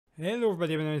Hello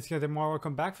everybody, my name is Kevin.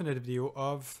 Welcome back for another video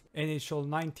of NHL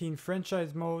 19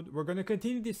 franchise mode. We're going to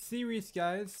continue this series,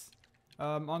 guys.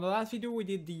 On the last video we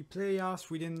did the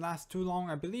playoffs. We didn't last too long.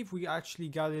 I believe we actually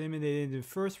got eliminated in the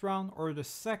first round or the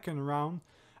second round.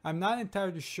 I'm not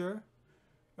entirely sure.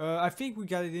 I think we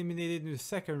got eliminated in the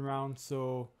second round,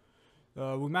 so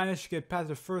we managed to get past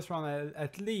the first round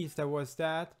at least. That was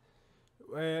that.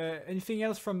 Anything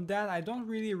else from that? I don't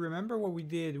really remember what we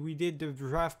did. We did the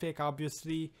draft pick,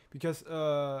 obviously, because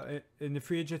in the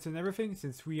free agents and everything,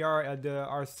 since we are at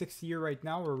our 6th year right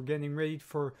now, we're getting ready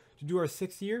to do our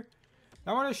 6th year.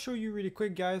 I want to show you really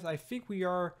quick, guys. I think we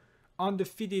are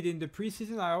undefeated in the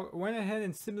preseason. I went ahead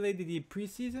and simulated the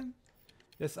preseason.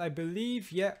 Yes, I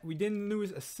believe, yeah, we didn't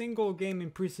lose a single game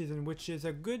in preseason, which is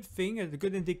a good thing, a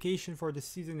good indication for the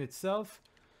season itself.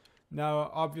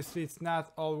 Now, obviously, it's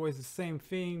not always the same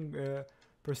thing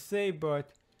per se,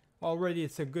 but already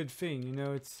it's a good thing. You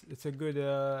know, it's a good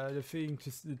thing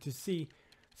to see.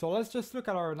 So let's just look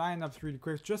at our lineups really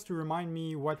quick, just to remind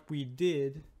me what we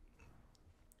did.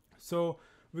 So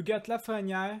we got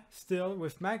Lafreniere still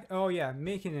with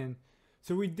Mäkinen.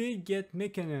 So we did get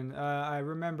Mäkinen. I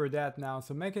remember that now.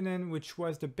 So Mäkinen, which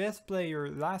was the best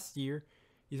player last year,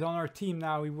 he's on our team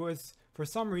now. He was for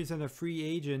some reason a free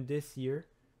agent this year.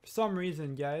 For some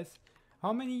reason, guys.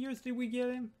 How many years did we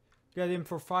get him? Got him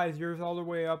for 5 years, all the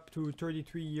way up to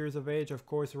 33 years of age. Of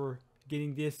course, we're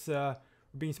getting this,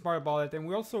 being smart about it. And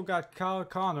we also got Kyle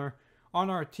Connor on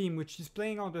our team, which is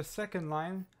playing on the second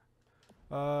line.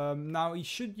 Now he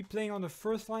should be playing on the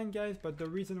first line, guys, but the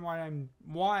reason why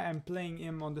I'm playing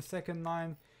him on the second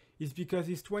line is because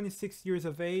he's 26 years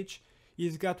of age.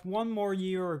 He's got 1 more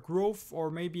year of growth, or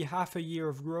maybe half a year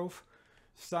of growth.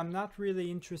 So I'm not really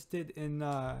interested in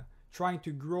trying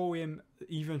to grow him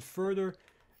even further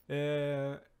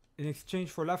in exchange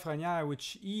for Lafreniere,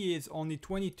 which he is only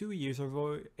 22 years of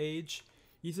age.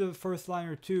 He's a first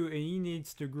liner too, and he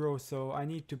needs to grow, so I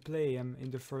need to play him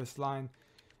in the first line.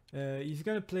 He's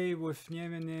gonna play with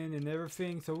Nieminen and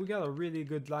everything, so we got a really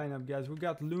good lineup, guys. We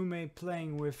got Lume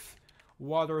playing with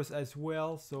Waters as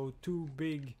well, so 2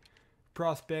 big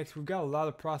prospects. We've got a lot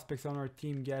of prospects on our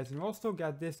team, guys, and we also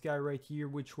got this guy right here,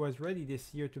 which was ready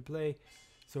this year to play.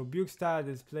 So Bukestad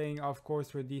is playing, of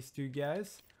course, with these 2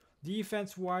 guys.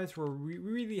 Defense wise, we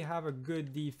really have a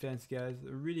good defense, guys,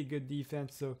 a really good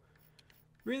defense. So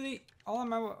really all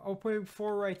I'm hoping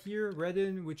for right here,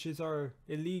 Redden, which is our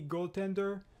elite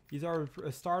goaltender, he's our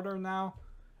starter now.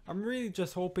 I'm really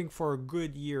just hoping for a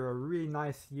good year, a really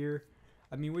nice year.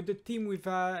 I mean, with the team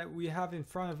we have in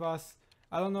front of us,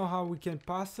 I don't know how we can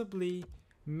possibly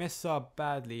mess up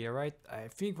badly, alright? I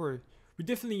think we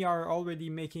definitely are already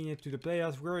making it to the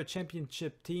playoffs. We're a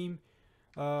championship team.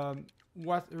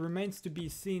 What remains to be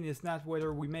seen is not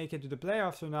whether we make it to the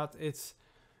playoffs or not, it's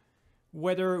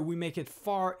whether we make it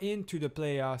far into the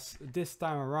playoffs this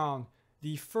time around.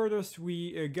 The furthest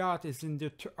we got is in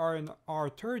our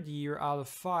 3rd year out of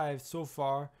 5 so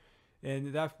far,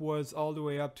 and that was all the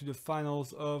way up to the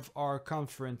finals of our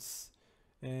conference.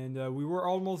 And we were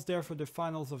almost there for the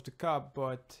finals of the cup,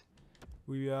 but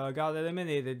we got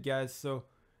eliminated, guys. So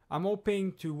I'm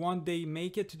hoping to one day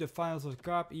make it to the finals of the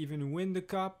cup, even win the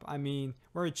cup. I mean,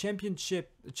 we're a champion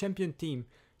team.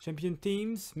 Champion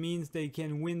teams means they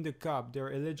can win the cup.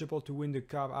 They're eligible to win the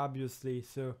cup, obviously.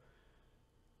 So,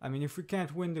 I mean, if we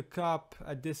can't win the cup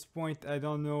at this point, I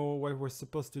don't know what we're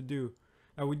supposed to do.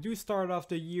 Now, we do start off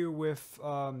the year with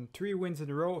 3 wins in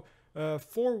a row,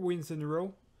 4 wins in a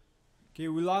row. Okay,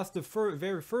 we lost the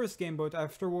very first game, but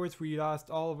afterwards we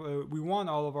won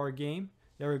all of our game.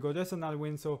 There we go. That's another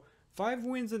win. So 5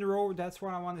 wins in a row. That's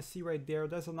what I want to see right there.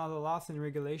 That's another loss in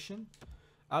regulation.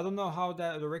 I don't know how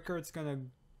the record's gonna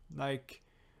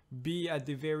be at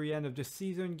the very end of the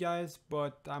season, guys,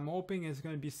 but I'm hoping it's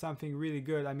gonna be something really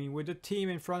good. I mean, with the team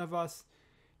in front of us,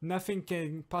 nothing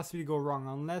can possibly go wrong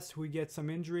unless we get some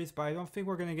injuries. But I don't think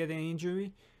we're gonna get any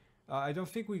injury. I don't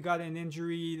think we got an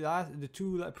injury the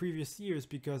 2 previous years,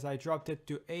 because I dropped it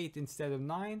to 8 instead of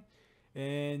 9.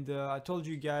 And I told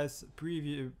you guys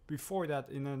before that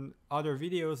in other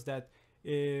videos that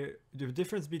the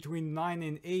difference between 9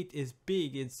 and 8 is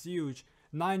big, it's huge.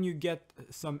 9 you get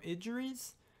some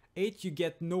injuries, 8 you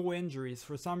get no injuries.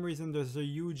 For some reason there's a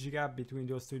huge gap between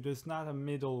those 2. There's not a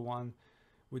middle one,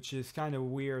 which is kind of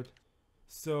weird.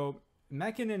 So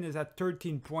Mäkinen is at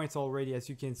 13 points already, as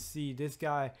you can see. This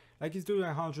guy, he's doing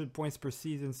 100 points per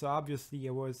season, so obviously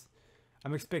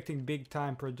I'm expecting big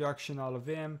time production out of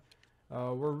him.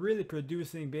 We're really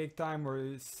producing big time.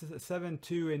 We're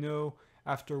 7-2-0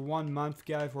 after 1 month,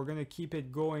 guys. We're gonna keep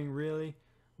it going, really.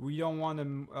 We don't want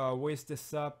to waste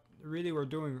this up. Really, we're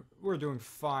doing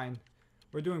fine.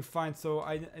 we're doing fine. So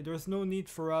there's no need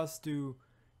for us to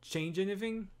change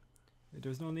anything.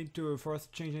 There's no need for us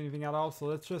to change anything at all. So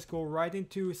let's just go right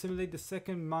into simulate the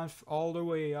second month all the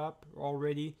way up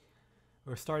already.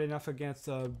 We're starting off against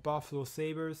Buffalo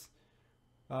Sabres.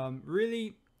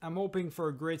 Really, I'm hoping for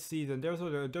a great season. There's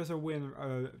a win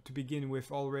to begin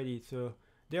with already. So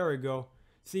there we go.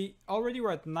 See, already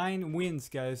we're at 9 wins,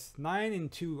 guys.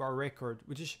 9-2 our record,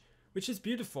 which is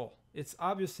beautiful. It's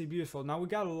obviously beautiful. Now we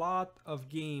got a lot of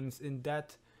games in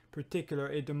that particular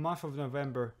in the month of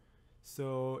November.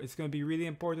 So it's going to be really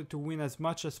important to win as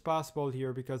much as possible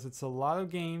here because it's a lot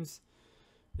of games.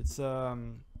 It's a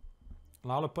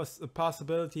lot of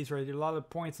possibilities, right? A lot of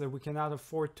points that we cannot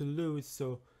afford to lose.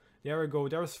 So there we go.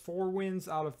 There's 4 wins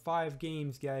out of 5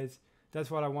 games, guys. That's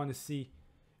what I want to see.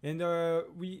 And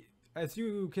as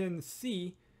you can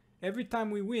see, every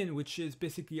time we win, which is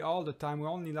basically all the time, we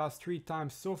only lost 3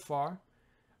 times so far.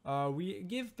 We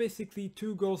give basically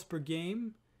 2 goals per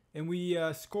game. And we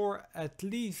score at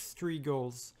least 3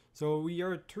 goals. So we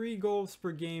are 3 goals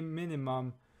per game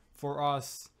minimum for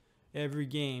us every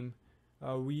game.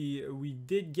 We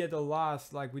did get a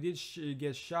loss, like we did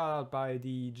get shot out by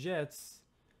the Jets,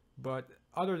 but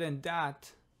other than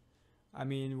that, I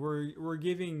mean we're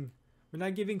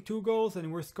not giving 2 goals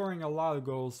and we're scoring a lot of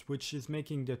goals, which is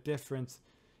making the difference.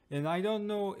 And I don't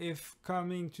know if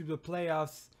coming to the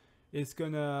playoffs it's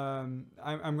gonna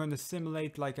I'm gonna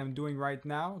simulate like I'm doing right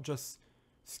now, just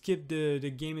skip the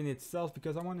game in itself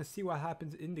because I want to see what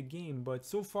happens in the game. But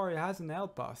so far it hasn't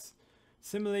helped us.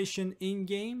 Simulation in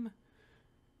game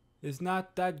is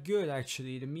not that good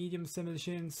actually. The medium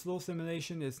simulation, slow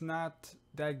simulation is not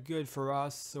that good for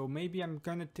us, so maybe I'm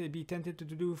gonna be tempted to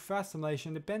do fast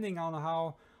simulation depending on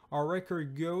how our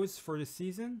record goes for the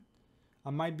season.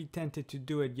 I might be tempted to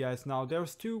do it, guys. Now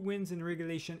there's 2 wins in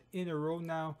regulation in a row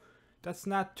now. That's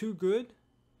not too good,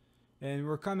 and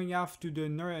we're coming off to the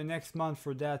next month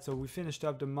for that, so we finished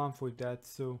up the month with that.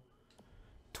 So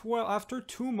after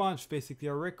 2 months, basically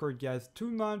our record, guys,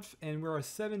 2 months and we're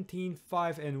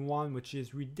 17-5-1, which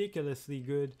is ridiculously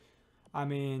good. I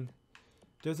mean,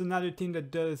 there's another team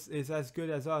that is as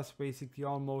good as us, basically,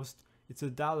 almost. It's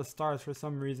a Dallas Stars. For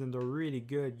some reason they're really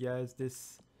good, guys,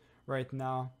 this right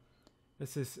now.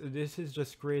 This is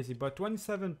just crazy. But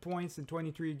 27 points in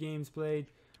 23 games played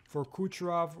for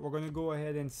Kucherov. We're gonna go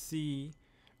ahead and see,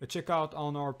 check out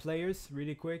on our players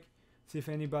really quick, see if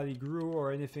anybody grew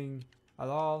or anything at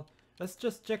all. Let's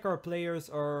just check our players,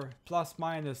 our plus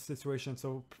minus situation.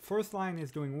 So first line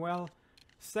is doing well,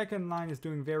 second line is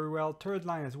doing very well, third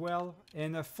line as well,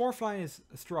 and the fourth line is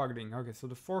struggling. Okay, so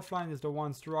the fourth line is the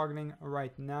one struggling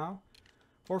right now.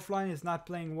 Fourth line is not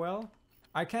playing well.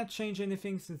 I can't change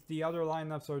anything since the other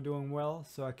lineups are doing well,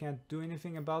 so I can't do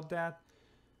anything about that.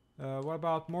 What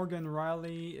about Morgan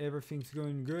Riley? Everything's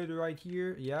going good right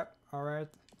here. Yep, alright.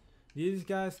 These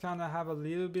guys kind of have a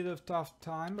little bit of tough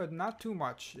time, but not too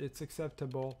much. It's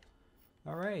acceptable.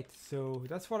 Alright, so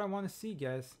that's what I want to see,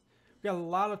 guys. We got a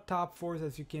lot of top 4s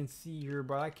as you can see here,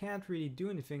 but I can't really do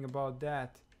anything about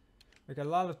that. We got a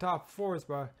lot of top 4s,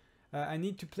 but I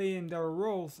need to play in their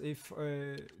roles. If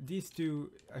these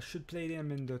 2, I should play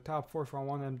them in the top 4 if I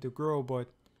want them to grow, but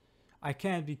I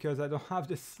can't because I don't have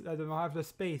this. I don't have the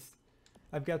space.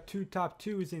 I've got 2 top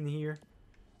 2s in here,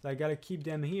 so I gotta keep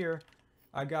them here.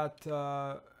 I got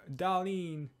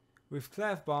Darlene with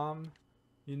Clefbaum,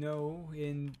 you know,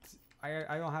 and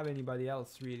I don't have anybody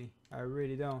else really. I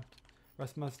really don't.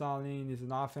 Rasmus Darlene is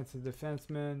an offensive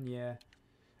defenseman. Yeah,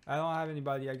 I don't have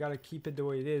anybody. I gotta keep it the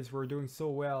way it is. We're doing so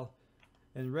well.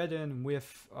 And Redden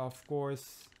with, of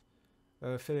course,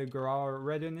 Philip Grauer.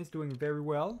 Redden is doing very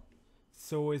well.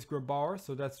 So is Grabauer,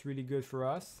 so that's really good for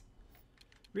us.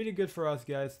 Really good for us,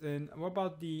 guys. And what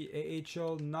about the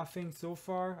AHL? Nothing so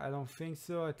far. I don't think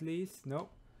so, at least.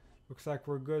 Nope. Looks like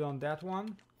we're good on that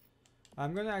one.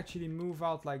 I'm gonna actually move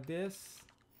out like this.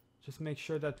 Just make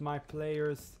sure that my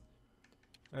players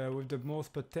with the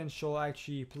most potential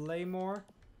actually play more.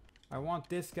 I want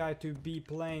this guy to be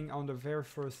playing on the very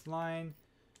first line.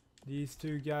 These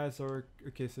 2 guys are...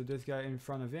 Okay, so this guy in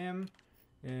front of him.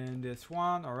 And this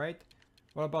one, alright.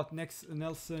 What about next?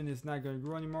 Nelson is not going to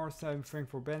grow anymore. Same thing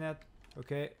for Bennett.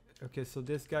 Okay, so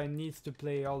this guy needs to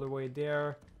play all the way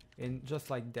there. And just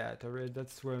like that, alright,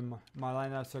 that's where my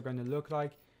lineups are going to look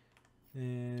like.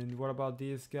 And what about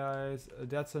these guys?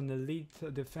 That's an elite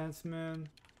defenseman.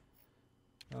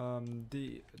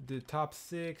 The top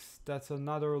 6, that's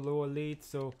another low elite.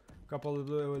 So a couple of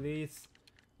low elites.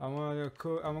 I'm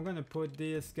gonna put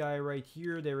this guy right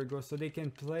here. There we go. So they can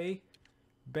play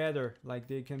better, like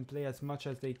they can play as much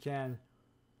as they can,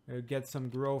 get some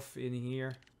growth in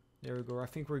here. There we go. I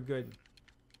think we're good.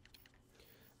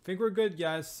 I think we're good,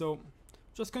 guys. So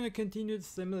just gonna continue the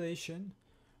simulation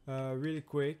really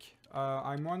quick.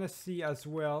 I want to see as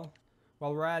well,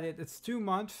 while we're at it, it's 2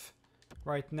 months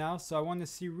right now, so I want to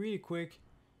see really quick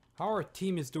how our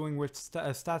team is doing with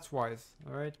stats wise.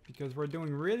 All right, because we're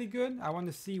doing really good. I want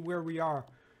to see where we are.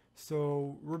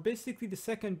 So we're basically the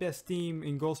second best team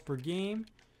in goals per game.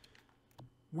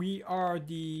 We are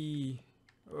the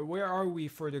where are we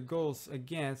for the goals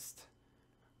against?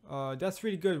 That's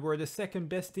really good. We're the second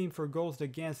best team for goals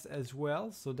against as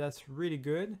well, so that's really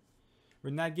good. We're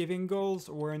not giving goals.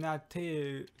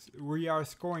 We are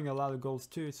scoring a lot of goals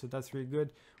too, so that's really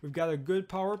good. We've got a good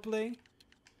power play,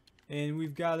 and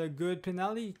we've got a good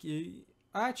penalty.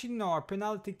 Actually, no, our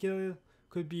penalty kill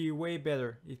could be way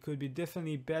better. It could be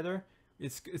definitely better.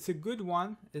 It's a good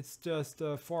one. It's just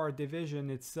for our division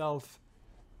itself,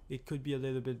 it could be a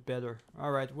little bit better.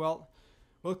 All right, well,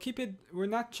 we'll keep it. We're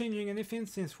not changing anything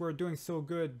since we're doing so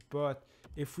good, but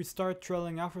if we start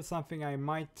trailing off or something, I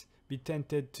might be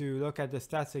tempted to look at the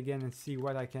stats again and see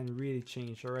what I can really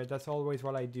change. All right, that's always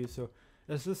what I do. So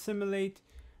let's just simulate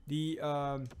the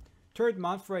third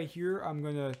month right here. I'm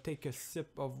gonna take a sip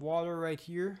of water right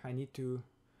here. I need to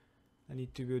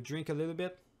drink a little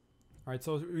bit. All right,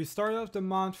 so we started off the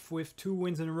month with 2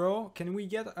 wins in a row. Can we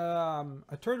get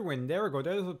a third win? There we go.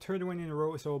 There's a third win in a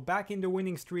row. So back in the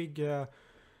winning streak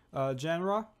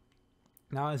genre.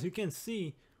 Now, as you can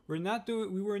see, we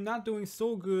were not doing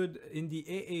so good in the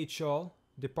AHL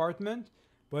department,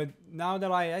 but now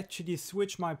that I actually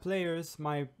switched my players,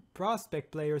 my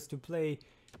prospect players, to play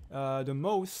the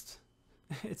most,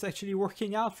 it's actually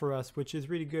working out for us, which is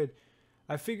really good.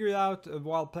 I figured out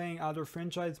while playing other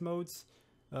franchise modes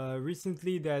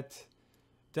recently that's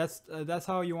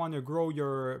how you want to grow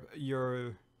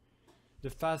the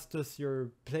fastest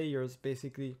your players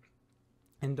basically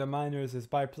in the minors, is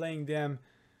by playing them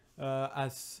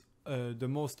as the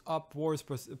most upwards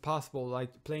possible,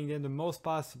 like playing them the most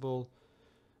possible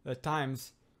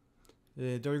times.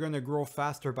 They're gonna grow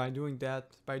faster by doing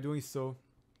so.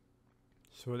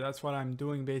 So that's what I'm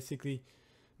doing basically.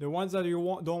 The ones that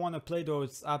you don't want to play though,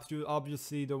 it's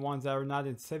obviously the ones that are not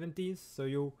in 70s. So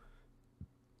you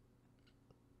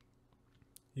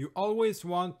always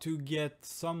want to get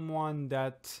someone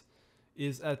that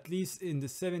is at least in the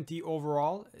 70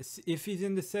 overall. If he's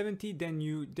in the 70, then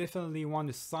you definitely want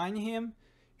to sign him.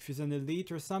 If he's an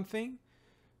elite or something,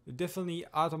 you definitely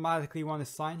automatically want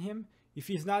to sign him. If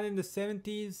he's not in the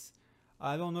 70s,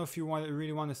 I don't know if you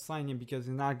really want to sign him, because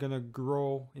he's not gonna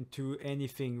grow into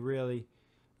anything really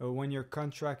when your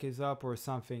contract is up or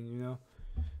something, you know.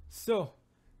 So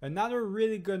another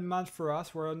really good month for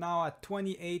us. We're now at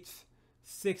 28th,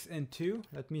 6-2.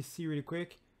 Let me see really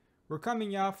quick. We're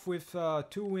coming off with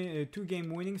two game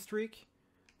winning streak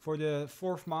for the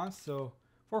 4th month. So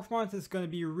 4th month is going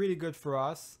to be really good for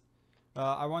us.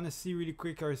 I want to see really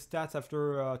quick our stats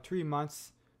after 3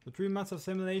 months. The 3 months of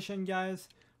simulation, guys.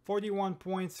 41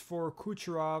 points for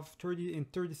Kucherov,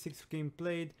 36 games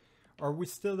played. Are we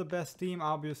still the best team?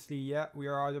 Obviously, yeah, we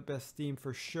are the best team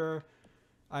for sure.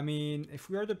 I mean, if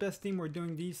we are the best team, we're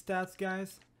doing these stats,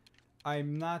 guys.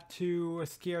 I'm not too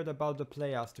scared about the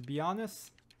playoffs, to be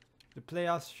honest. The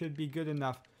playoffs should be good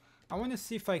enough. I want to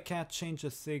see if I can't change the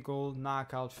single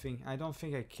knockout thing. I don't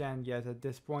think I can yet at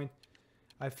this point.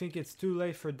 I think it's too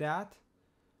late for that.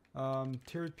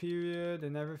 Third period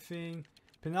and everything.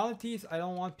 Penalties, I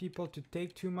don't want people to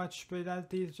take too much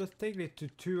penalties. Just take it to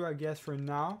 2, I guess, for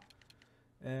now.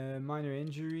 Minor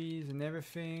injuries and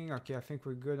everything. Okay, I think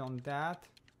we're good on that.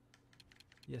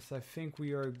 Yes, I think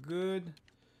we are good.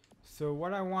 So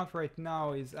what I want right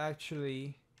now is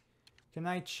actually, can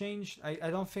I change?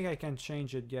 I don't think I can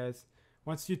change it, guys.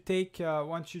 Once you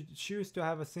choose to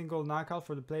have a single knockout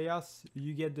for the playoffs,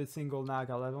 you get the single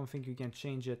knockout. I don't think you can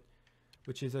change it,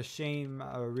 which is a shame.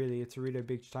 Really, it's a really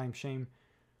big time shame.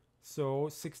 So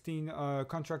 16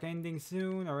 contract ending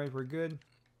soon. All right, we're good.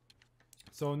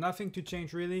 So nothing to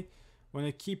change really. Want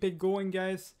to keep it going,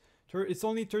 guys. It's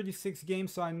only 36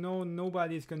 games, so I know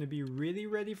nobody's going to be really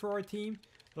ready for our team.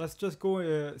 Let's just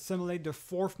go simulate the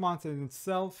 4th month in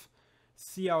itself.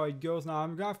 See how it goes. Now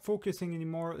I'm not focusing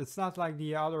anymore. It's not like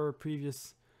the other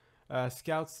previous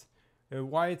scouts.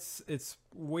 Why it's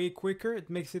way quicker. It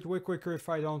makes it way quicker if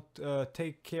I don't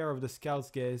take care of the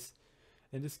scouts, guys.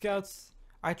 And the scouts,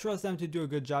 I trust them to do a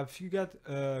good job. If you got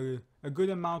a good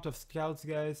amount of scouts,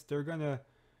 guys, they're gonna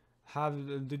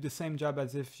do the same job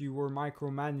as if you were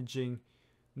micromanaging.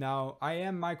 Now, I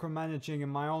am micromanaging in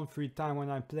my own free time when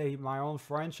I play my own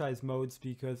franchise modes,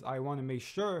 because I want to make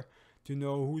sure to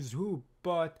know who's who.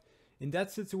 But in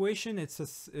that situation, it's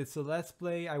a let's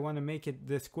play. I want to make it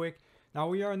this quick. Now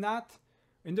we are not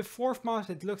In the 4th month,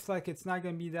 it looks like it's not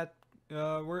going to be that...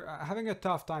 we're having a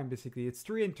tough time, basically. It's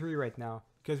 3-3 right now.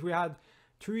 Because we had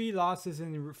 3 losses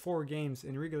in 4 games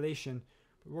in regulation.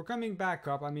 But we're coming back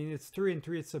up. I mean, it's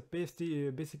 3-3. It's a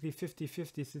basically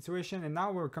 50-50 situation. And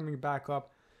now we're coming back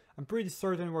up. I'm pretty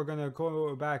certain we're going to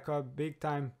go back up big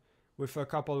time with a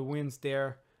couple of wins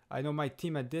there. I know my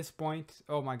team at this point...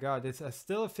 Oh my god, it's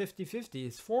still a 50-50.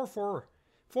 It's 4-4.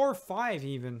 4-5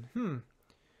 even.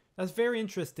 That's very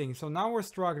interesting. So now we're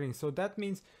struggling. So that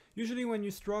means... Usually when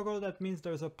you struggle, that means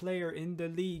there's a player in the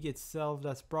league itself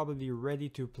that's probably ready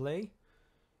to play.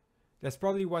 That's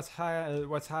probably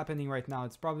what's happening right now.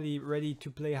 It's probably ready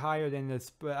to play higher than its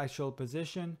actual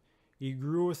position. He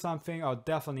grew something. Oh,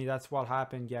 definitely that's what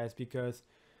happened, guys. Because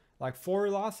like 4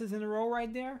 losses in a row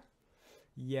right there.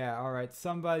 Yeah, alright.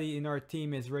 Somebody in our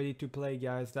team is ready to play,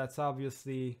 guys. That's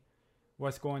obviously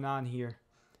what's going on here.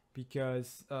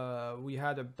 Because we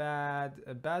had a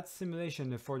bad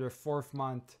simulation for the 4th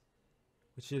month.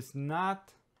 Which is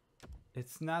not...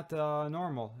 It's not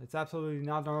normal. It's absolutely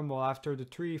not normal after the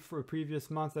 3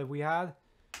 previous months that we had.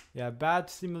 Yeah, bad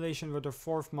simulation for the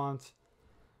 4th month.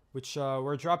 Which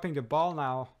we're dropping the ball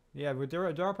now. Yeah,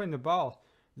 we're dropping the ball.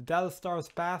 The Dallas Stars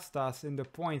passed us in the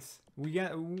points. We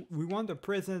want the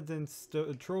President's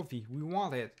Trophy. We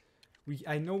want it.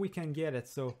 I know we can get it.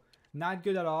 So not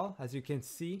good at all, as you can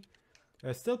see.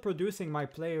 Still producing my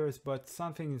players, but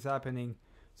something is happening.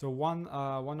 So one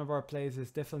of our players is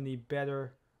definitely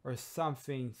better, or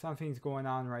something's going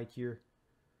on right here.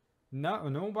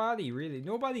 Nobody really,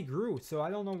 nobody grew. So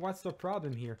I don't know what's the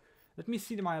problem here. Let me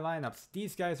see my lineups.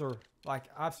 These guys are like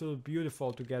absolutely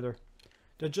beautiful together.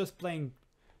 They're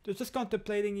just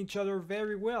contemplating each other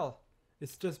very well.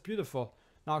 It's just beautiful.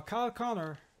 Now Kyle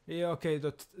Connor, yeah, okay,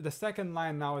 the second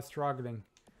line now is struggling.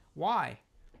 Why?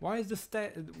 Why is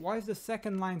the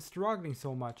second line struggling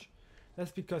so much?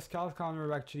 That's because Kyle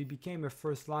Connor actually became a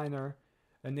first liner,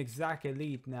 an exact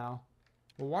elite now.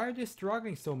 Well, why are they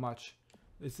struggling so much?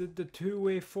 Is it the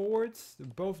two-way forwards?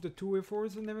 Both the two-way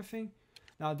forwards and everything?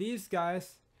 Now these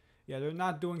guys, yeah, they're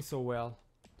not doing so well.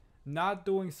 Not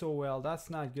doing so well. That's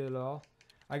not good at all.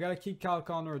 I gotta keep Kyle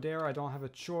Connor there. I don't have a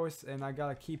choice, and I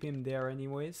gotta keep him there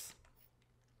anyways.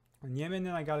 And Yemen,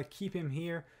 I gotta keep him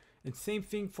here. And same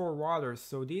thing for Waters.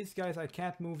 So these guys, I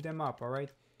can't move them up,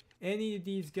 alright? Any of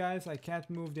these guys, I can't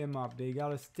move them up. They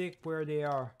gotta stick where they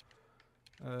are.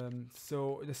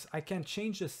 So I can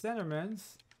change the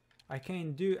centermans. I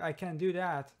can do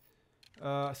that.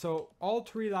 So all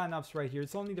 3 lineups right here.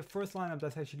 It's only the first lineup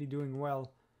that's actually doing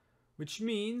well. Which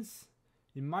means,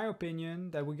 in my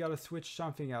opinion, that we gotta switch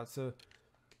something out. So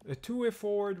a 2-way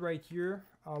forward right here.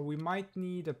 We might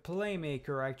need a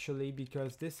playmaker actually,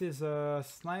 because this is a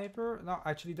sniper. No,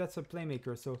 actually that's a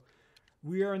playmaker. So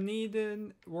we're in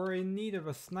need of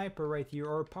a sniper right here,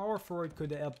 or a power forward could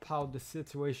help out the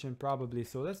situation probably.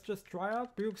 So let's just try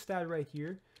out Bukestad right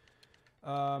here.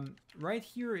 Right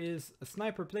here is a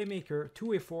sniper, playmaker,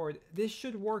 2-way forward. This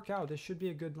should work out. This should be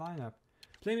a good lineup.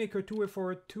 Playmaker,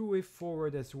 2-way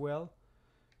forward as well.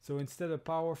 So instead of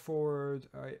power forward,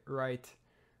 right.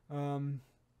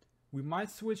 We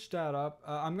might switch that up.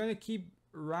 I'm gonna keep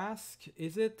Rask.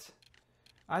 Is it?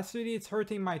 Actually, it's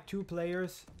hurting my 2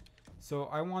 players. So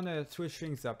I want to switch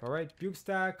things up, alright?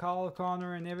 Bukestad, Kyle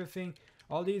Connor, and everything.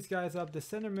 All these guys up. The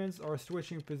centermans are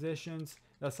switching positions.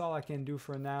 That's all I can do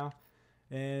for now.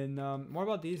 And what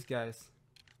about these guys?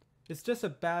 It's just a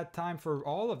bad time for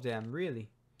all of them,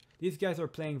 really. These guys are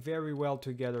playing very well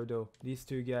together, though. These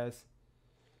 2 guys.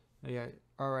 Yeah,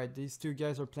 alright. These 2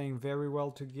 guys are playing very well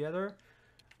together.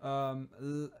 I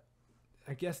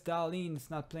guess Darlene's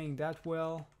not playing that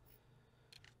well.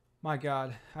 My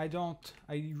god, I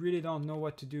really don't know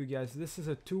what to do, guys. This is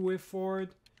a 2-way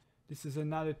forward. This is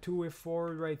another 2-way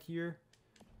forward right here.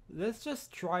 Let's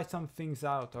just try some things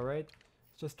out, alright?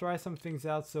 Just try some things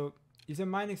out. So, he's a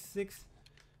 -6.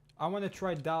 I want to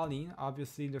try Darlene,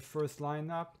 obviously, the first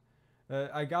lineup.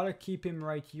 I gotta keep him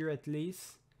right here at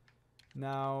least.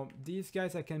 Now, these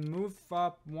guys, I can move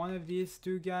up one of these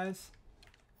 2 guys.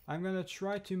 I'm gonna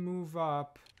try to move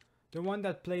up the one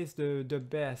that plays the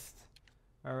best.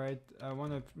 Alright, I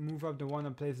want to move up the one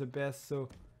that plays the best. So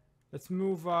let's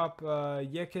move up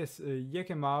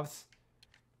Yekimov's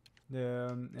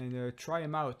and try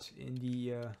him out in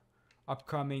the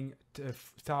upcoming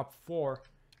top 4.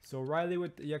 So Riley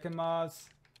with Yekimov's,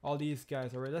 all these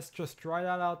guys. Alright, let's just try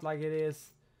that out like it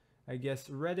is. I guess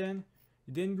Redden,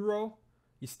 he didn't grow.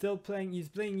 He's still playing. He's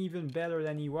playing even better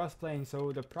than he was playing.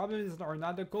 So the problem are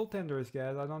not the goaltenders,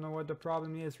 guys. I don't know what the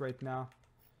problem is right now.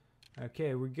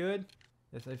 Okay, we're good.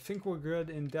 Yes, I think we're good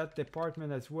in that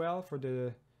department as well. For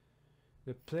the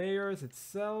players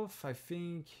itself, I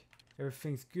think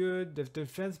Everything's good. The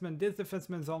defenseman, this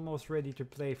defenseman is almost ready to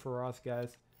play for us,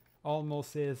 guys.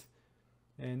 Almost is.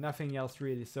 And nothing else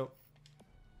really. So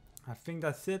I think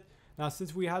that's it. Now,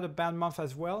 since we had a bad month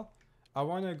as well, I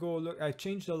want to go look. I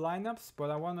changed the lineups,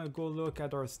 but I want to go look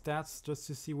at our stats just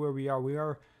to see where we are. We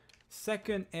are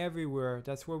second everywhere.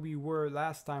 That's where we were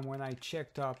last time when I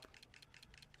checked up.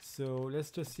 So let's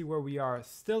just see where we are.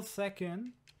 Still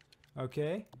second.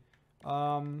 Okay.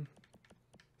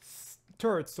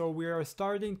 Third. So we are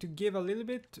starting to give a little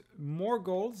bit more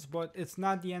goals, but it's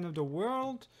not the end of the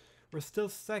world. We're still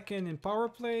second in power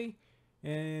play.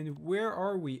 And where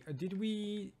are we? Did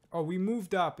we... Oh, we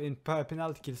moved up in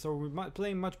penalty kill. So we're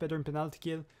playing much better in penalty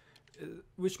kill.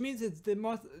 Which means it's the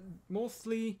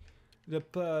mostly the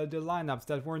lineups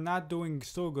that were not doing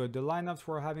so good. The lineups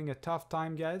were having a tough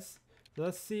time, guys.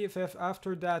 Let's see if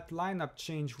after that lineup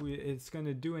change, it's going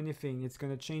to do anything. It's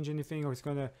going to change anything, or it's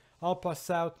going to help us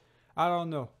out. I don't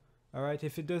know. All right,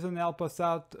 if it doesn't help us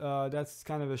out, that's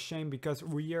kind of a shame, because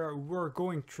we're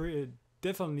going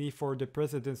definitely for the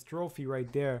President's Trophy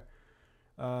right there.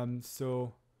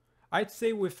 So I'd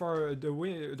say with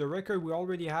the record we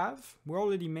already have, we're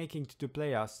already making to the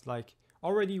playoffs. Like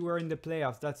already we're in the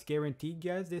playoffs. That's guaranteed,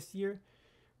 guys, this year.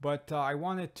 But I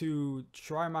wanted to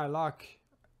try my luck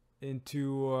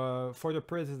into for the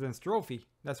President's Trophy.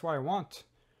 That's what I want.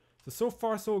 So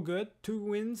far so good. 2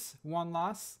 wins, 1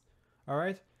 loss. All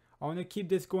right. I want to keep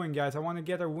this going, guys. I want to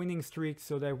get a winning streak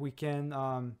so that we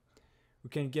can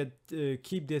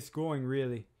keep this going,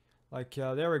 really. Like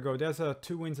there we go. There's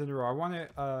 2 wins in a row. I want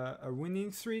a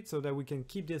winning streak so that we can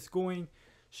keep this going.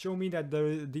 Show me that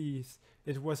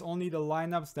it was only the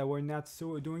lineups that were not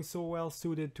doing so well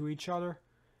suited to each other.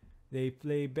 They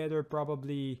play better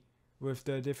probably with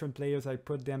the different players I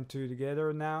put them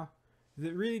together now.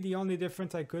 Really the only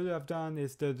difference I could have done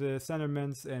is the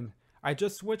centermans, and I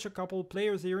just switch a couple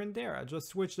players here and there. I just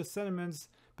switch the centerman's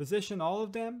position, all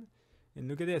of them. And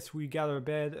look at this, we got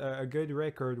a good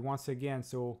record once again.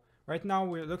 So right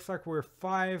now it looks like we're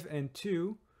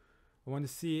 5-2. I want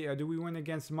to see, do we win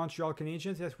against Montreal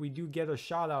Canadiens? Yes, we do get a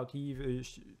shout out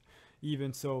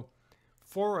even. So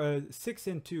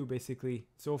 6-2 basically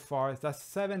so far. That's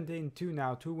 7-2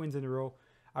 now, 2 wins in a row.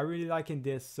 I really liking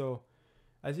this. So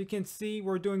as you can see,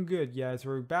 we're doing good, guys.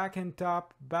 We're back in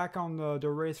top, back on the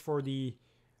race for the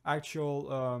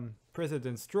actual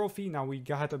President's Trophy. Now we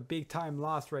got a big time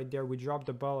loss right there. We dropped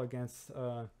the ball against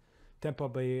Tampa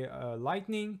Bay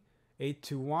Lightning,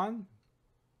 8-1.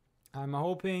 I'm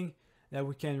hoping that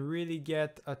we can really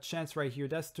get a chance right here.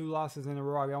 That's 2 losses in a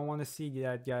row. I don't want to see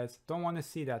that, guys. Don't want to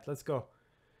see that. Let's go.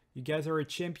 You guys are a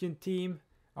champion team.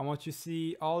 I want to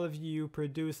see all of you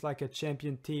produce like a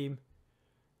champion team.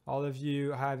 All of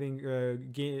you having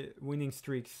winning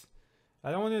streaks.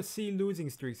 I don't want to see losing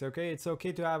streaks. Okay, it's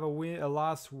okay to have a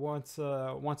loss once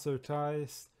or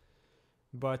twice,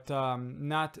 but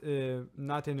not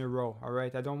in a row. All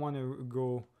right, I don't want to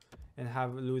go and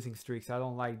have losing streaks. I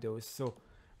don't like those. So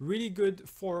really good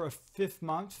for a 5th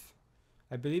month.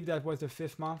 I believe that was the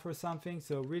 5th month or something.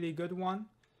 So really good one.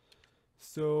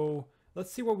 So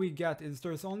let's see what we got.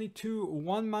 There's only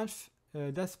 1 month.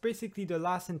 That's basically the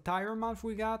last entire month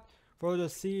we got for the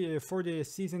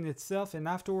season itself, and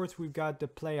afterwards we've got the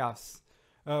playoffs.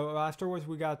 Afterwards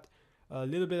we got a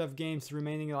little bit of games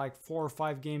remaining, like 4 or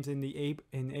 5 games in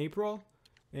April,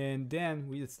 and then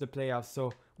it's the playoffs.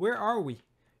 So where are we?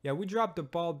 Yeah, we dropped the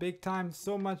ball big time,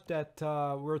 so much that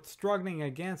we're struggling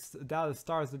against the Dallas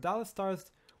Stars. The Dallas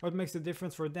Stars, what makes the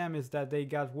difference for them is that they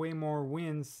got way more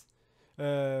wins,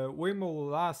 way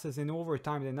more losses in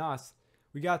overtime than us.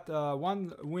 We got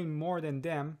 1 win more than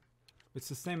them. It's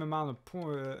the same amount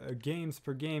of games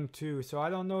per game too. So I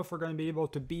don't know if we're going to be able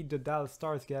to beat the Dallas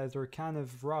Stars, guys. They're kind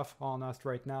of rough on us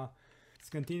right now. Let's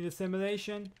continue the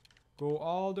simulation. Go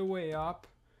all the way up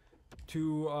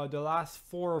to the last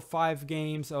 4 or 5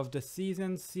 games of the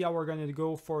season. See how we're going to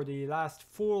go for the last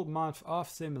full month of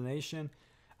simulation.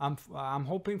 I'm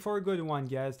hoping for a good one,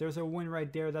 guys. There's a win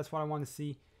right there. That's what I want to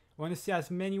see. I want to see as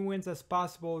many wins as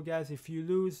possible, guys. If you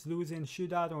lose in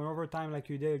shootout or overtime like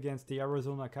you did against the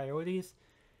Arizona Coyotes,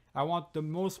 I want the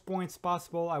most points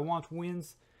possible. I want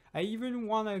wins. I even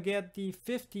want to get the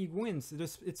 50 wins.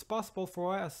 It's possible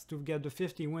for us to get the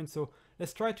 50 wins, so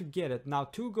let's try to get it. Now,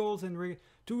 2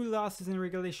 losses in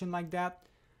regulation like that,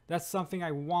 that's something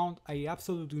I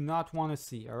absolutely do not want to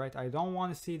see, all right? I don't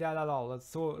want to see that at all.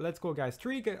 Let's go, guys.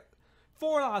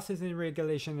 4 losses in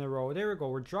regulation in a row. There we go.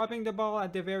 We're dropping the ball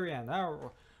at the very end.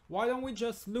 Why don't we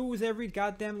just lose every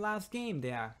goddamn last game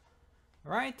there?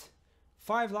 Right?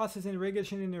 5 losses in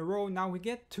regulation in a row. Now we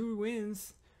get 2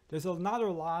 wins. There's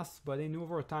another loss, but in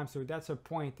overtime, so that's a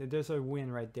point. There's a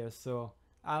win right there. So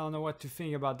I don't know what to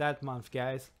think about that month,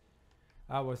 guys.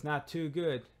 I was not too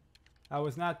good. I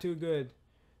was not too good.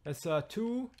 That's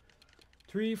 2,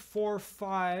 3, 4,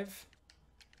 5,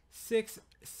 6,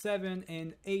 7,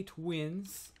 and 8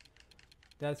 wins.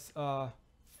 That's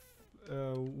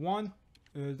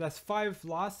that's 5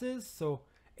 losses. So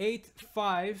 8,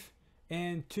 5,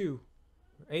 and 2.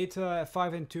 8,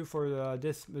 5, and 2 for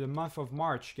the month of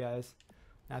March, guys.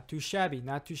 Not too shabby.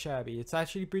 Not too shabby. It's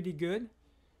actually pretty good,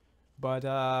 but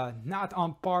not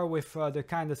on par with the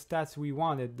kind of stats we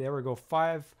wanted. There we go.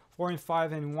 4 and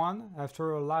 5 and 1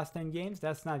 after our last 10 games.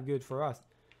 That's not good for us.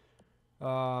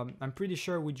 I'm pretty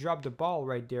sure we dropped the ball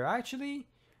right there. Actually,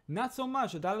 not so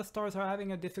much. The Dallas Stars are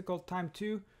having a difficult time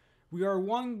too. We are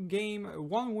one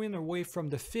win away from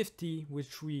the 50,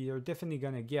 which we are definitely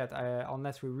gonna get,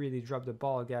 unless we really drop the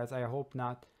ball, guys. I hope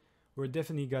not. We're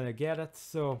definitely gonna get it.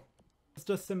 So let's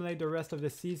just simulate the rest of the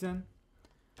season.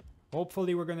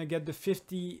 Hopefully we're gonna get the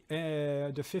 50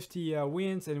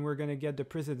 wins, and we're gonna get the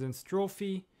President's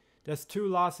Trophy. That's 2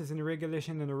 losses in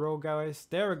regulation in a row, guys.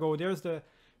 There we go. There's the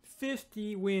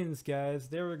 50 wins, guys.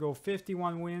 There we go.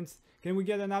 51 wins. Can we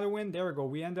get another win? There we go.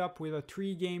 We end up with a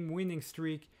 3-game winning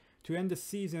streak to end the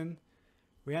season.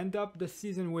 We end up the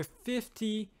season with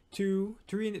 52,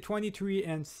 23,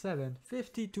 and 7.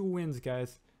 52 wins,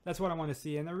 guys. That's what I want to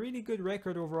see. And a really good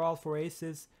record overall for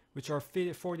Aces, which are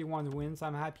 41 wins.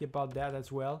 I'm happy about that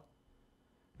as well.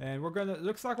 And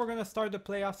looks like we're gonna start the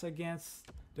playoffs against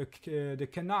the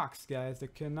Canucks, guys. The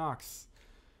Canucks.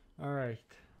 All right.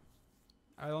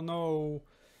 I don't know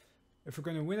if we're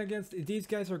gonna win against these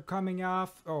guys. Are coming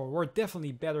off. Oh, we're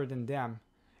definitely better than them.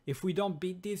 If we don't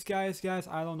beat these guys,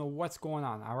 I don't know what's going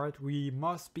on. All right, we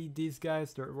must beat these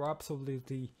guys. We're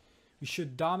absolutely. We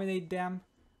should dominate them.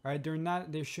 All right,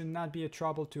 they should not be a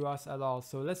trouble to us at all.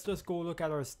 So let's just go look at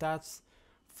our stats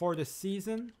for the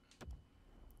season.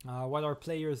 What our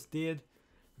players did.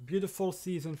 Beautiful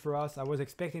season for us. I was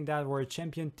expecting that. We're a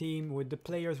champion team with the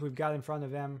players we've got in front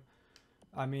of them.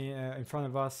 I mean, in front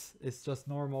of us. It's just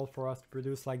normal for us to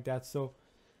produce like that. So,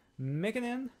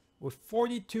 Mekanen with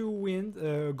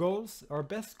 42 goals, our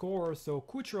best scorer. So,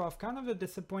 Kucherov, kind of a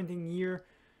disappointing year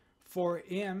for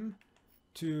him.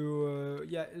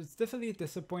 Yeah, it's definitely a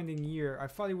disappointing year. I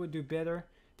thought he would do better.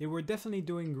 They were definitely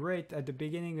doing great at the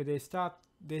beginning. They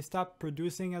stopped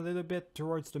producing a little bit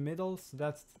towards the middle. So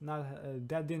that's not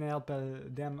that didn't help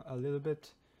them a little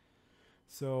bit.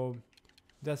 So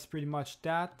that's pretty much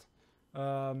that.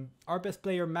 Our best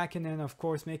player, Mekanen, of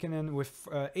course, Mekanen with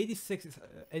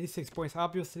 86 points.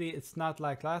 Obviously, it's not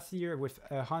like last year with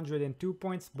 102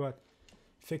 points, but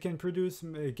if he can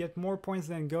get more points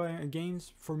than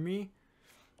games for me,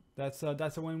 that's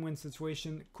a win-win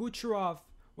situation. Kucherov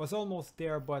was almost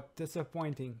there, but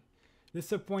disappointing.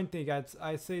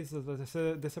 I say it's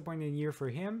a disappointing year for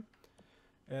him.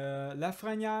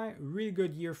 Lafrenière, really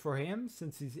good year for him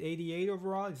since he's 88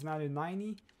 overall. He's not a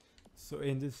 90. So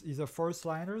he's a first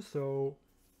liner, so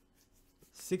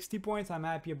 60 points. I'm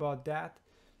happy about that.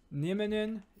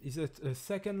 Nieminen is a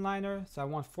second liner, so I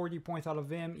want 40 points out of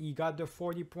him. He got the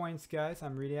 40 points, guys.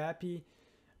 I'm really happy.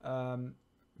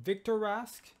 Victor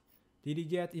Rask,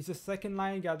 he's a second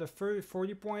liner, got the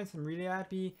 40 points. I'm really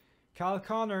happy. Kyle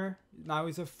Connor, now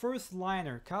he's a first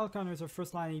liner. Kyle Connor is a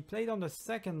first liner. He played on the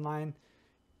second line.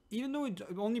 Even though he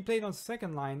only played on the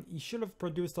second line, he should have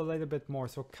produced a little bit more.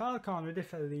 So Kyle Connor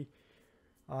definitely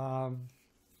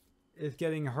is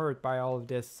getting hurt by all of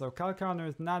this. So Kyle Connor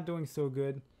is not doing so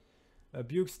good.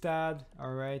 Bukestad,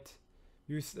 all right.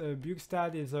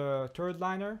 Bukestad is a third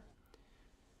liner.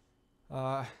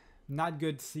 Not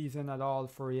good season at all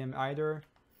for him either.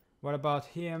 What about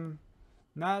him?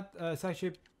 It's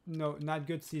actually not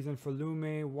good season for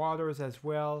Lume. Waters as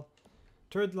well.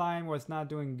 Third line was not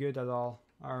doing good at all.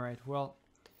 All right, well,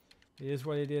 it is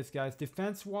what it is, guys.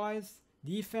 Defense,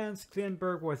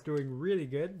 Klinberg was doing really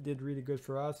good. Did really good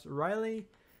for us. Riley,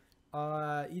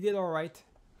 he did all right.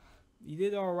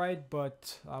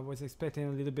 But I was expecting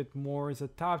a little bit more. He's a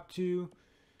top 2.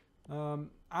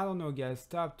 I don't know, guys.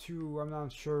 Top 2, I'm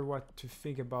not sure what to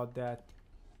think about that.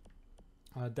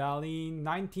 Dahlin,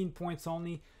 19 points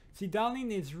only. See,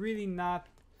 Dahlin is really not...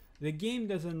 The game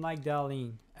doesn't like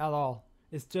Dahlin at all.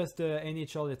 It's just the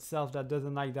NHL itself that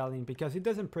doesn't like Dahlin because he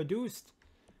doesn't produce.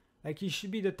 Like, he should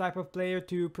be the type of player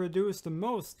to produce the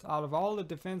most out of all the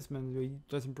defensemen. He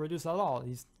doesn't produce at all.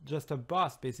 He's just a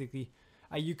bust, basically.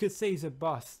 You could say he's a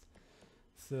bust.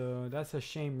 So that's a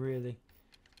shame, really.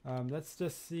 Let's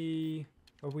just see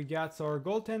what we got. So our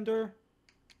goaltender,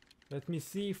 let me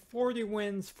see, 40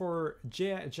 wins for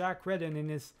Jack Redden in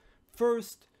his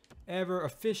first ever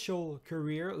official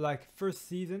career, like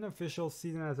official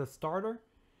season as a starter.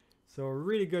 So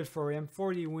really good for him.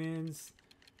 40 wins.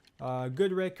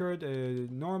 Good record, a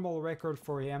normal record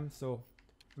for him. So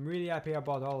I'm really happy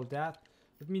about all of that.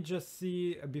 Let me just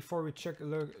see before we take a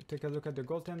look at the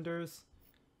goaltenders.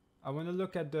 I want to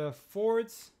look at the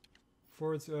forwards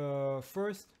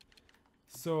first.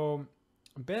 So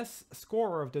best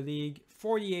scorer of the league,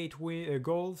 48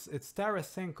 goals. It's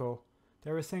Tarasenko.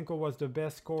 Tarasenko was the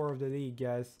best scorer of the league,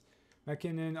 guys.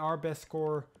 McKinnon, our best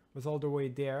scorer, was all the way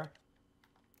there.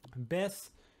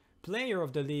 Best player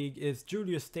of the league is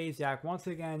Julius Stasiak. Once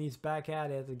again, he's back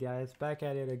at it, guys. Back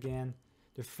at it again.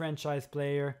 The franchise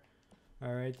player.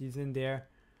 Alright, he's in there.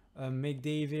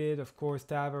 McDavid, of course,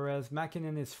 Tavares.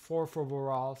 McKinnon is 4th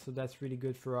overall, so that's really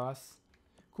good for us.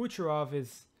 Kucherov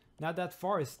is not that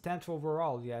far. He's 10th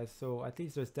overall, guys. So at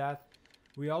least there's that.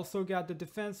 We also got the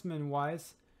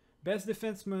defenseman-wise. Best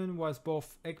defenseman was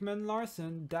both Ekman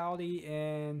Larson, Doughty,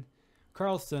 and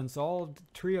Carlson. So all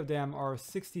 3 of them are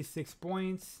 66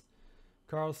 points.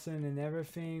 Carlson and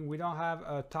everything. We don't have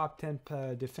a top 10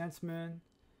 defenseman.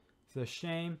 It's a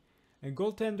shame. And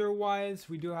goaltender wise,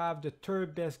 we do have the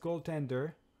 3rd best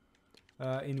goaltender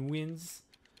in wins.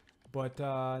 But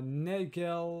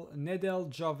Nedel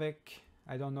Jovic,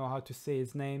 I don't know how to say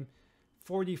his name.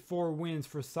 44 wins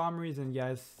for some reason,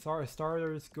 guys. Starting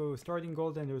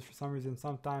goaltenders for some reason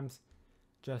sometimes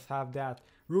just have that.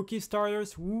 Rookie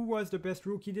starters, who was the best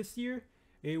rookie this year?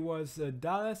 It was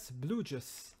Dallas Blue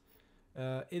Jays.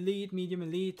 Elite, medium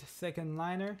elite, 2nd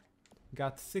liner.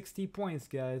 Got 60 points,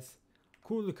 guys.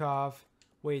 Kulikov.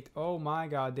 Wait, oh my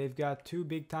god, they've got 2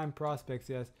 big time prospects,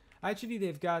 yes. Actually,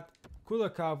 they've got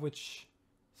Kulikov, which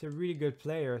is a really good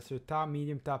player. So top,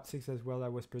 medium, top 6 as well I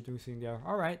was producing there.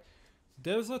 Alright,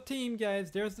 there's a team,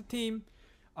 guys. There's the team.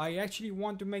 I actually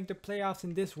want to make the playoffs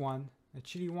in this one. I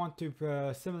actually want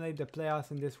to simulate the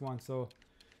playoffs in this one. So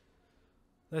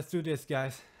let's do this,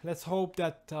 guys. Let's hope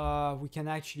that we can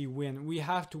actually win. We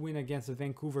have to win against the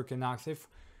Vancouver Canucks. If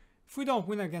we don't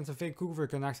win against the Vancouver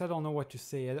Canucks, I don't know what to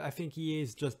say. I think he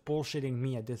is just bullshitting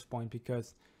me at this point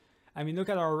because, I mean, look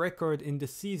at our record in the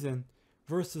season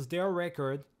versus their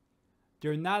record.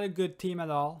 They're not a good team at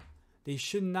all. They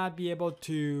should not be able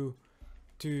to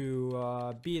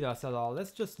beat us at all.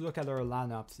 Let's just look at our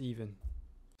lineups even.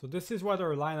 So this is what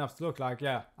our lineups look like.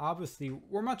 Yeah, obviously,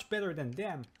 we're much better than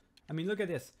them. I mean, look at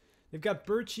this. They've got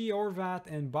Berchi, Orvat,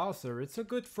 and Bowser. It's a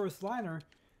good first liner.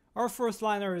 Our first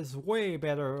liner is way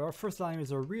better. Our first liner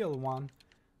is a real one.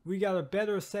 We got a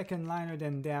better second liner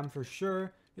than them for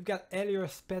sure. We've got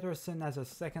Elias Pettersson as a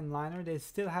second liner. They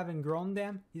still haven't grown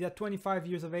them. He's at 25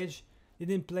 years of age. They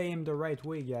didn't play him the right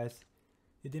way, guys.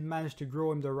 They didn't manage to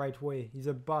grow him the right way. He's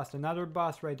a bust. Another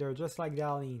bust right there, just like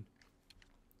Darlene.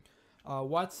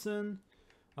 Watson.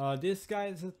 This guy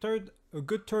is a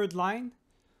good third line.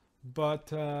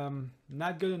 But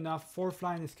not good enough. 4th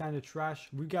line is kind of trash.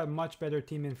 We got a much better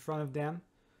team in front of them.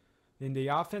 In the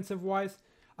offensive wise,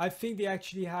 I think they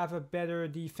actually have a better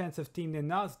defensive team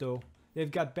than us though.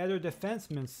 They've got better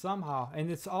defensemen somehow.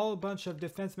 And it's all a bunch of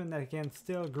defensemen that can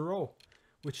still grow.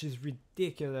 Which is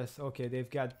ridiculous. Okay, they've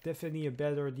got definitely a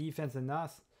better defense than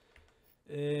us.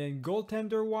 And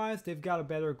goaltender wise, they've got a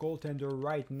better goaltender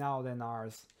right now than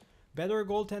ours. Better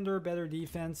goaltender, better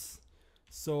defense.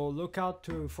 So look out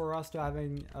for us to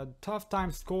having a tough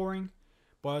time scoring,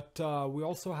 but we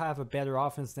also have a better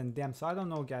offense than them. So I don't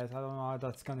know, guys. I don't know how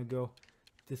that's gonna go.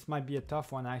 This might be a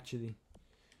tough one, actually.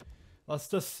 Let's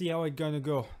just see how it's gonna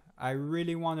go. I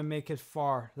really want to make it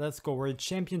far. Let's go. We're a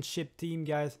championship team,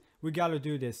 guys. We gotta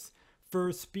do this.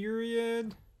 First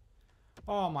period.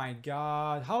 Oh my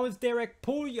God! How is Derek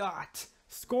Pouliot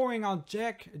scoring on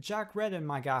Jack Redden?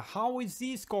 My God, how is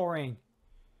he scoring?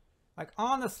 Like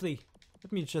honestly.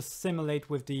 Let me just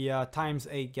simulate with the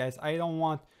 ×8, guys. I don't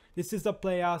want... This is the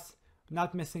playoffs.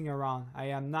 Not messing around. I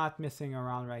am not messing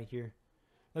around right here.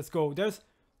 Let's go.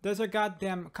 There's a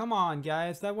goddamn... Come on,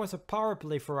 guys. That was a power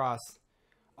play for us.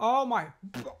 Oh my...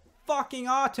 Fucking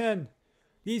Otten!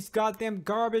 These goddamn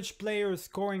garbage players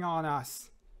scoring on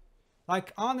us.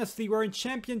 Like, honestly, we're a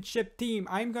championship team.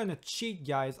 I'm gonna cheat,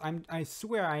 guys. I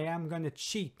swear I am gonna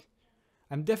cheat.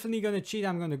 I'm definitely going to cheat.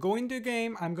 I'm going to go into the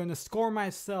game. I'm going to score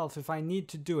myself if I need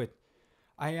to do it.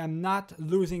 I am not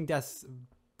losing this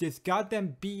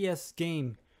goddamn BS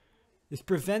game. It's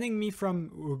preventing me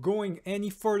from going any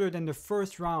further than the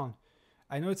first round.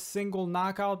 I know it's single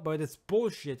knockout, but it's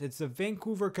bullshit. It's the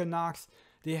Vancouver Canucks.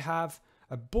 They have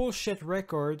a bullshit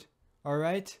record.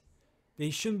 Alright? They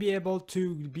shouldn't be able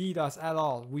to beat us at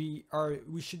all. We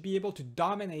should be able to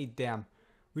dominate them.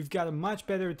 We've got a much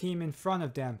better team in front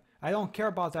of them. I don't care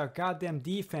about our goddamn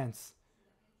defense.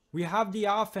 We have the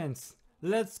offense.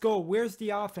 Let's go. Where's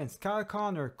the offense? Kyle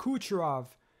Connor, Kucherov,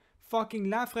 fucking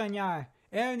Lafreniere,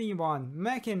 anyone,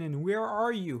 McKinnon, where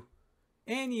are you?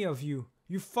 Any of you,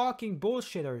 you fucking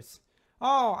bullshitters.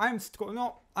 Oh,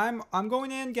 I'm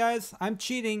going in, guys. I'm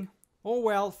cheating. Oh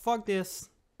well, fuck this.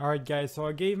 Alright guys, so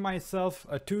I gave myself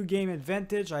a 2-game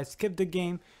advantage. I skipped the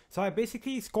game. So I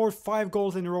basically scored 5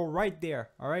 goals in a row right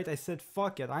there. Alright, I said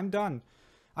fuck it, I'm done.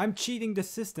 I'm cheating the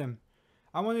system.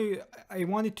 I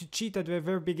wanted to cheat at the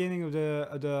very beginning of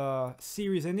the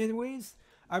series, and anyways,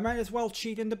 I might as well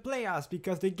cheat in the playoffs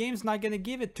because the game's not gonna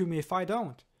give it to me if I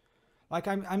don't. Like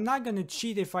I'm not gonna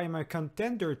cheat if I'm a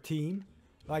contender team.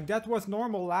 Like that was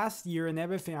normal last year and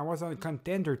everything. I was on a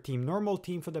contender team, normal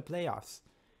team for the playoffs.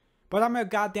 But I'm a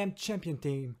goddamn champion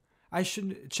team.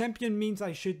 Champion means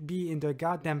I should be in the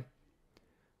goddamn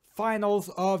finals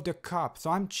of the cup. So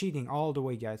I'm cheating all the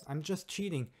way, guys. I'm just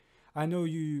cheating. I know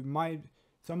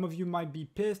some of you might be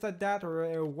pissed at that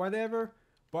or whatever.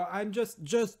 But I'm just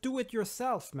do it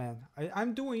yourself, man.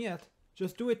 I'm doing it.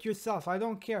 Just do it yourself. I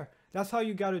don't care. That's how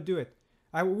you gotta do it.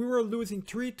 We were losing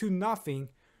 3-0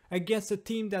 against a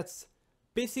team that's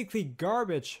basically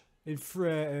garbage.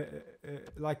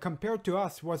 Like compared to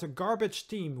us, was a garbage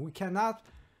team. We cannot,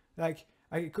 like,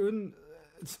 I couldn't.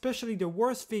 Especially the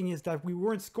worst thing is that we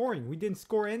weren't scoring. We didn't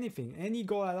score anything, any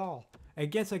goal at all,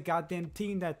 against a goddamn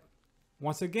team that,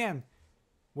 once again,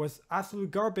 was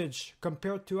absolute garbage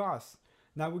compared to us.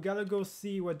 Now we gotta go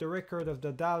see what the record of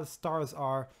the Dallas Stars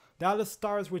are. Dallas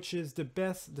Stars, which is the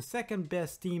second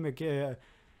best team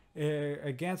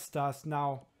against us.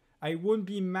 Now I wouldn't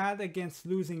be mad against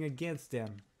losing against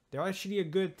them. They're actually a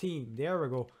good team. There we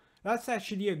go. That's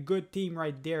actually a good team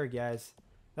right there, guys.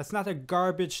 That's not a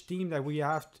garbage team that we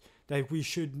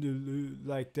should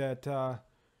like that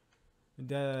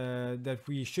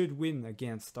we should win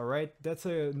against. All right, that's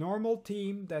a normal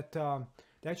team that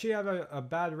they actually have a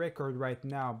bad record right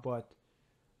now. But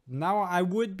now I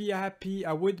would be happy.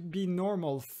 I would be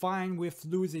fine with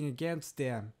losing against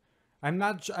them. I'm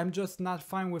just not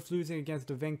fine with losing against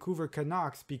the Vancouver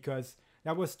Canucks because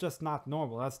that was just not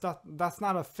normal. That's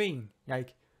not a thing.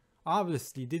 Like,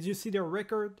 obviously, did you see their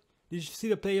record? Did you see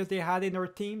the players they had in their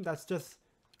team? That's just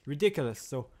ridiculous.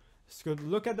 So let's go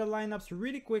look at the lineups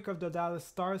really quick of the Dallas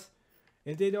Stars.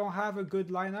 If they don't have a good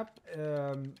lineup,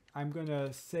 I'm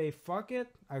gonna say fuck it.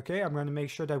 Okay, I'm gonna make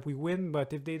sure that we win.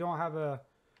 But if they don't have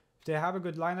if they have a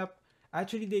good lineup,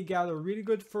 actually they got a really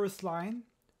good first line,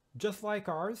 just like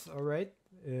ours. All right,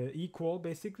 equal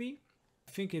basically.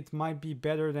 I think it might be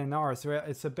better than ours. So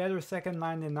it's a better second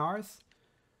line than ours.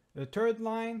 The third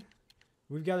line,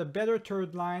 we've got a better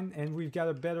third line, and we've got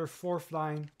a better fourth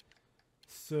line.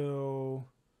 So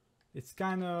it's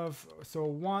kind of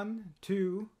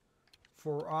 1-2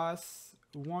 for us.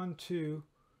 1-2.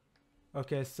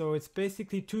 Okay, so it's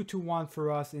basically 2-1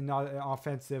 for us in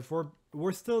offensive.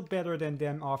 We're still better than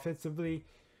them offensively.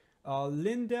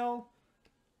 Lindell,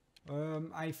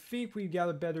 I think we got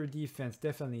a better defense,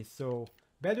 definitely. So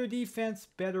better defense,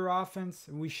 better offense.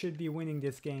 We should be winning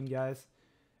this game, guys.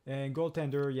 And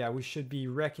goaltender, yeah, we should be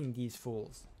wrecking these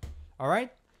fools. All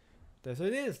right, that's what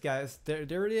it is, guys.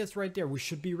 There it is right there. We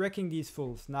should be wrecking these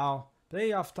fools. Now,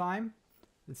 playoff time.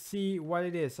 Let's see what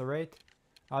it is, all right?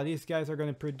 How these guys are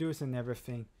going to produce and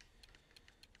everything.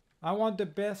 I want the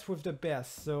best with the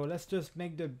best. So let's just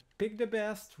pick the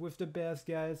best with the best,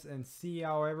 guys, and see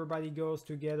how everybody goes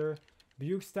together.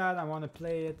 Bukestad, I want to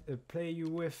play you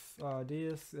with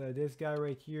this guy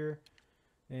right here.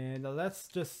 And let's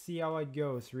just see how it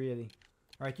goes, really.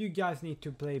 Alright, you guys need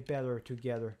to play better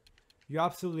together. You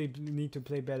absolutely need to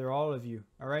play better, all of you.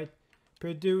 Alright?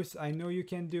 Produce, I know you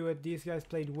can do it. These guys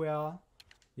played well.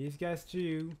 These guys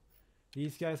too.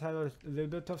 These guys had a little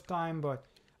bit of time, but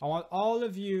I want all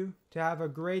of you to have a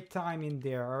great time in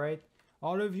there, alright?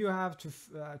 All of you have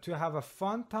to have a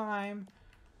fun time.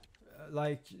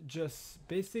 Like, just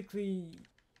basically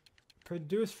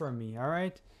produce for me,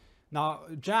 alright? Now,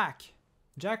 Jack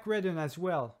Redden as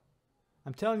well.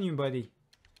 I'm telling you, buddy.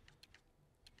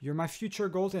 You're my future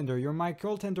goaltender. You're my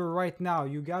goaltender right now.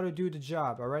 You got to do the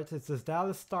job, all right? It's the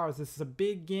Dallas Stars. This is a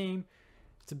big game.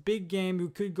 It's a big game. We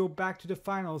could go back to the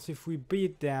finals if we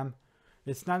beat them.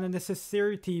 It's not a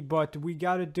necessity, but we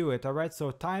got to do it, all right?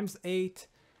 So ×8.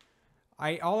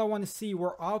 All I want to see,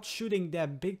 we're out shooting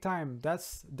them big time.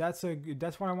 That's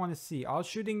what I want to see. Out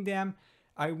shooting them.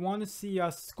 I want to see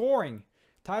us scoring.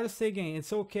 Tyler Seguin,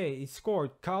 it's okay. He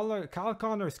scored. Kyle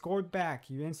Connor scored back.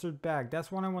 He answered back.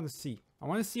 That's what I want to see. I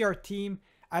want to see our team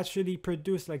actually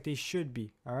produce like they should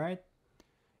be. All right.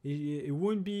 It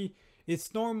wouldn't be.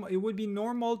 It's normal. It would be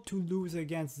normal to lose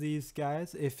against these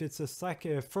guys if it's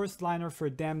a first liner for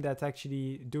them that's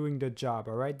actually doing the job.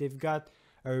 All right. They've got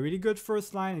a really good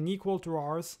first line and equal to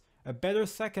ours. A better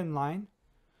second line.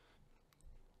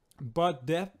 But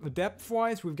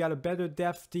depth-wise, we've got a better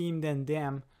depth team than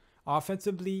them.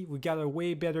 Offensively, we got a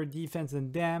way better defense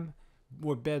than them.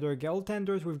 With better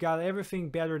goaltenders, we've got everything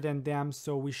better than them.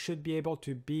 So we should be able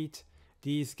to beat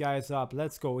these guys up.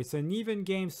 Let's go. It's an even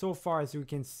game so far, as you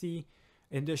can see,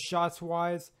 in the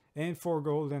shots-wise and for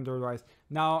goaltender-wise.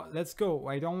 Now, let's go.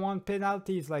 I don't want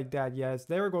penalties like that, yes.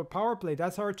 There we go. Power play.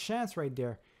 That's our chance right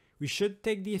there. We should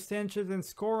take these chances and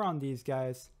score on these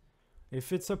guys.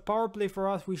 If it's a power play for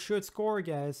us, we should score,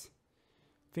 guys.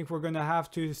 I think we're going to have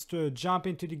to jump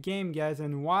into the game, guys,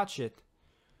 and watch it.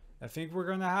 I think we're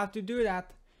going to have to do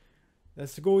that.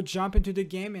 Let's go jump into the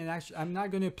game. And actually, I'm not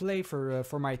going to play for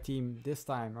my team this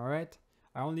time, all right?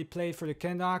 I only played for the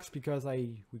Canucks because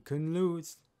we couldn't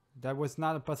lose. That was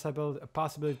not a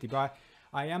possibility, but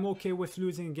I am okay with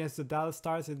losing against the Dallas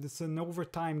Stars. It's an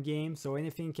overtime game, so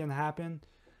anything can happen.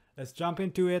 Let's jump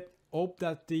into it. Hope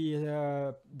that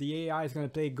the AI is going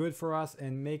to play good for us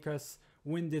and make us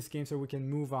win this game so we can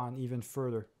move on even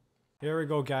further. Here we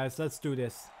go, guys. Let's do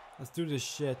this. Let's do this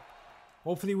shit.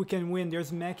 Hopefully we can win.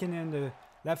 There's McKinnon,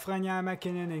 Lafreniere,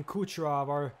 McKinnon, and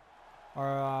Kucherov,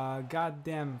 our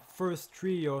goddamn first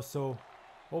trio. So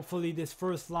hopefully this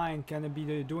first line can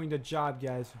be doing the job,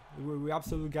 guys. We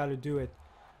absolutely got to do it.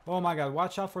 Oh my god,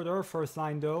 watch out for their first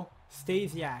line though.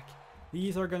 Stasiak.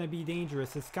 These are going to be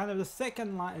dangerous. It's kind of the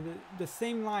second line, the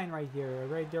same line right here.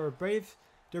 Right there, Brave.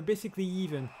 They're basically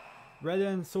even.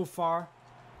 Redden so far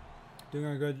doing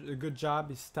a good job.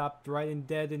 He stopped right in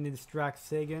dead and distract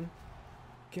Sagan.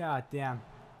 God damn.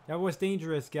 That was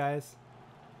dangerous, guys.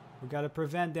 We got to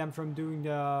prevent them from doing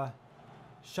the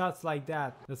shots like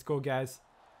that. Let's go, guys.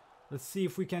 Let's see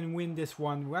if we can win this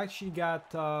one. We actually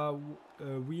got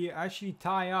we actually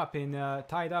tied up in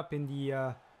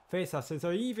the face-offs. It's a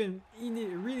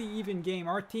really even game.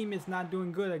 Our team is not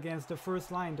doing good against the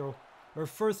first line though. Our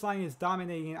first line is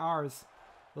dominating ours.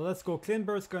 So let's go.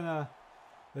 Klinberg's gonna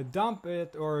dump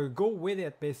it or go with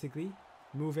it basically.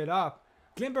 Move it up.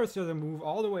 Klinberg's gonna move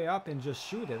all the way up and just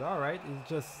shoot it. Alright.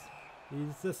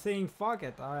 He's just saying fuck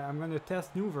it. I'm gonna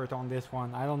test Newvert on this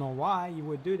one. I don't know why he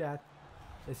would do that.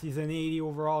 As he's an 80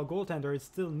 overall goaltender, it's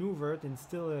still Newvert and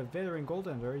still a veteran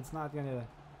goaltender. It's not gonna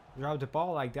drop the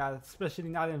ball like that, especially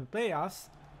not in the playoffs.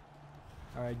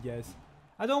 Alright, guys.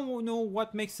 I don't know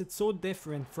what makes it so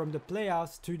different from the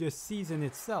playoffs to the season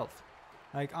itself.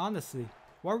 Like, honestly,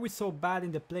 why are we so bad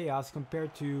in the playoffs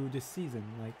compared to the season?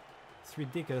 Like, it's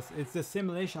ridiculous. It's the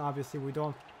simulation, obviously.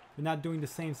 We're not doing the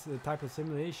same type of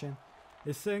simulation.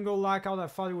 The single lockout, I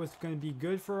thought it was going to be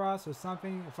good for us or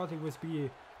something. I thought it was going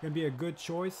to be a good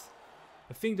choice.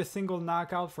 I think the single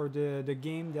knockout for the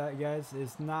game, guys,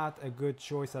 is not a good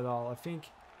choice at all. I think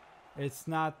it's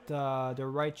not the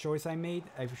right choice I made.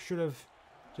 I should have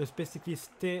just basically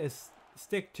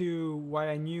stick to what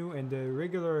I knew and the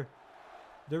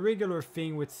regular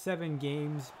thing with 7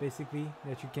 games basically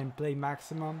that you can play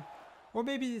maximum. Or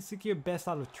maybe basically a best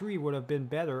out of 3 would have been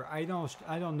better. I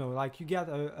don't know. Like, you got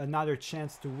another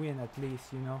chance to win at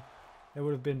least, you know. It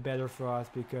would have been better for us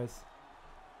because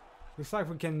looks like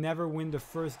we can never win the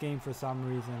first game for some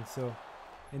reason. So,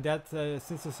 and that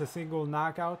since it's a single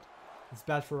knockout, it's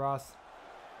bad for us.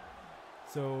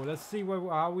 So let's see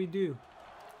how we do.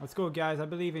 Let's go, guys. I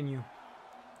believe in you.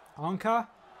 Anka,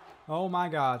 oh my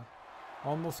God,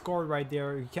 almost scored right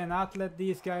there. You cannot let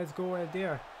these guys go right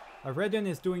there. Redden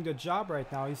is doing the job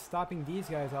right now. He's stopping these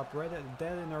guys up right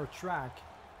dead in our track.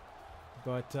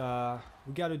 But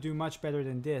we got to do much better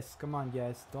than this. Come on,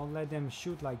 guys. Don't let them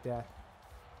shoot like that.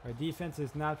 Our defense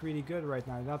is not really good right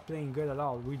now. Not playing good at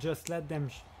all. We just let them.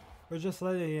 We're just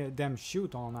letting them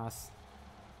shoot on us.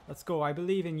 Let's go. I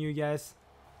believe in you guys.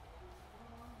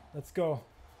 Let's go.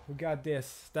 We got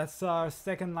this. That's our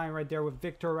second line right there with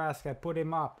Victor Rask. I put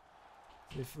him up.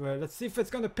 Let's see if it's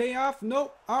gonna pay off.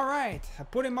 Nope. All right. I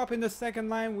put him up in the second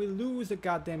line. We lose the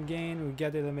goddamn game. We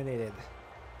get eliminated.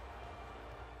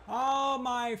 Oh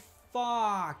my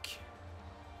fuck.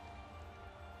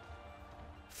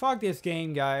 Fuck this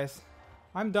game, guys.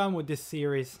 I'm done with this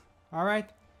series. Alright?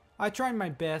 I tried my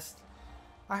best.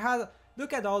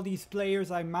 Look at all these players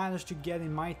I managed to get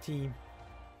in my team.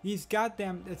 These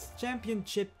goddamn, it's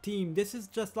championship team. This is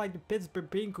just like the Pittsburgh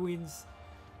Penguins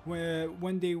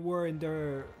when they were in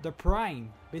their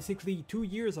prime. Basically 2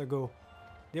 years ago.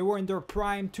 They were in their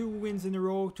prime, 2 wins in a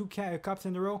row, 2 cups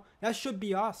in a row. That should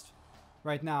be us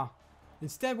right now.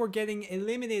 Instead we're getting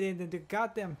eliminated in the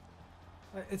goddamn...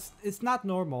 It's not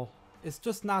normal. It's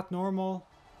just not normal.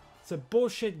 It's a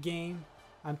bullshit game.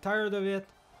 I'm tired of it.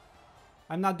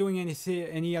 I'm not doing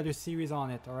any other series on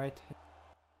it, alright?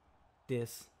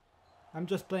 This. I'm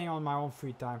just playing on my own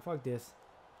free time. Fuck this.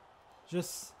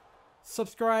 Just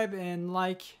subscribe and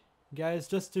like guys,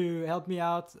 just to help me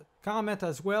out. Comment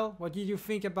as well. What did you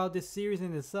think about this series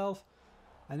in itself?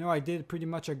 I know I did pretty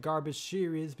much a garbage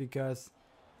series because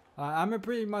I'm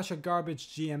pretty much a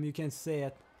garbage GM, you can say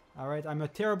it. Alright, I'm a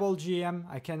terrible GM.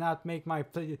 I cannot make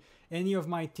any of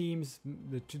my teams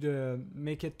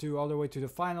make it to all the way to the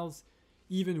finals,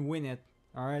 even win it.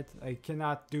 Alright, I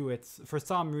cannot do it for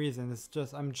some reason.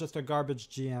 I'm just a garbage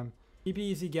GM. Keep it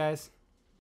easy, guys.